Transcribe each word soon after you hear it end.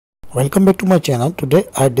Welcome back to my channel. Today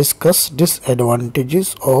I discuss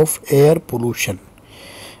disadvantages of air pollution.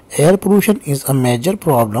 Air pollution is a major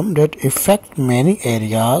problem that affects many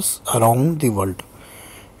areas around the world,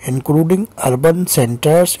 including urban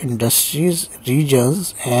centers, industries,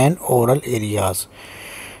 regions, and rural areas.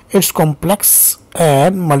 It's complex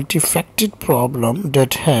and multifaceted problem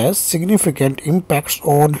that has significant impacts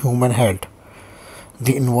on human health,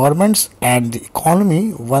 the environment and the economy.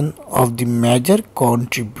 One of the major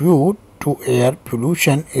contribute to air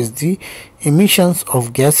pollution is the emissions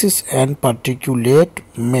of gases and particulate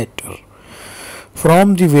matter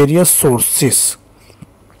from the various sources.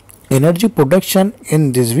 Energy production.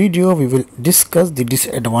 In this video we will discuss the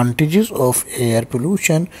disadvantages of air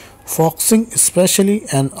pollution, focusing especially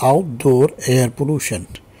on outdoor air pollution.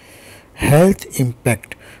 Health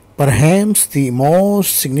impact. Perhaps the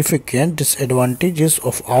most significant disadvantages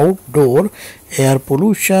of outdoor air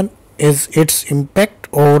pollution is its impact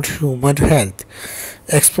on human health.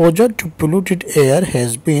 Exposure to polluted air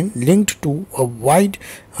has been linked to a wide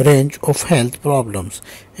range of health problems,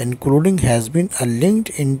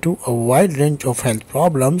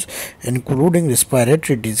 including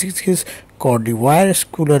respiratory diseases,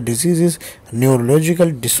 cardiovascular diseases,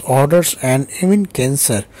 neurological disorders, and even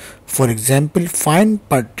cancer. For example, fine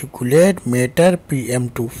particulate matter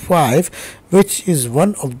PM2.5, which is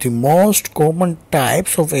one of the most common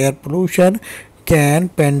types of air pollution, can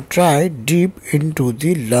penetrate deep into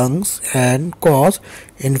the lungs and cause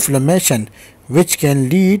inflammation, which can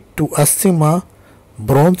lead to asthma,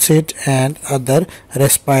 bronchitis, and other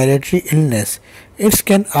respiratory illness. It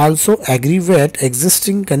can also aggravate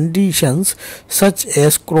existing conditions such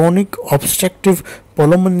as chronic obstructive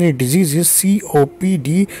pulmonary diseases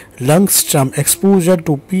 (COPD). Long-term exposure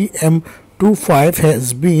to PM2.5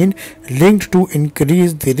 has been linked to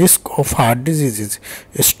increase the risk of heart diseases,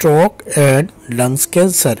 stroke, and lung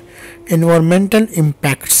cancer. Environmental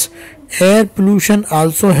impacts. Air pollution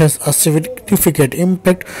also has a significant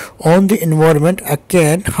impact on the environment. It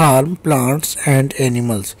can harm plants and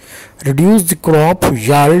animals, reduce the crop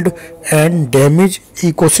yield, and damage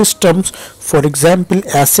ecosystems. For example,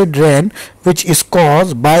 acid rain, which is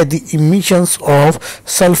caused by the emissions of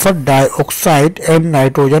sulfur dioxide and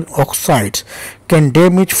nitrogen oxides, can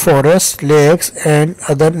damage forests, lakes, and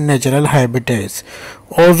other natural habitats.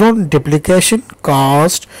 Ozone depletion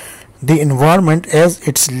caused the environment as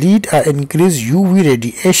its lead increased UV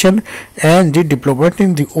radiation and the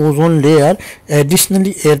depleting the ozone layer.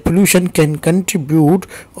 Additionally, air pollution can contribute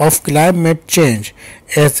of climate change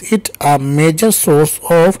as it a major source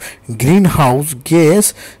of greenhouse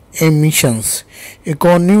gas emissions.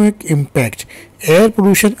 Economic impact. Air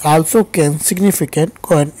pollution also can significant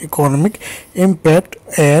economic impact,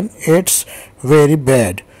 and it's very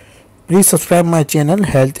bad. Please subscribe my channel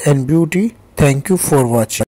Health and Beauty. Thank you for watching.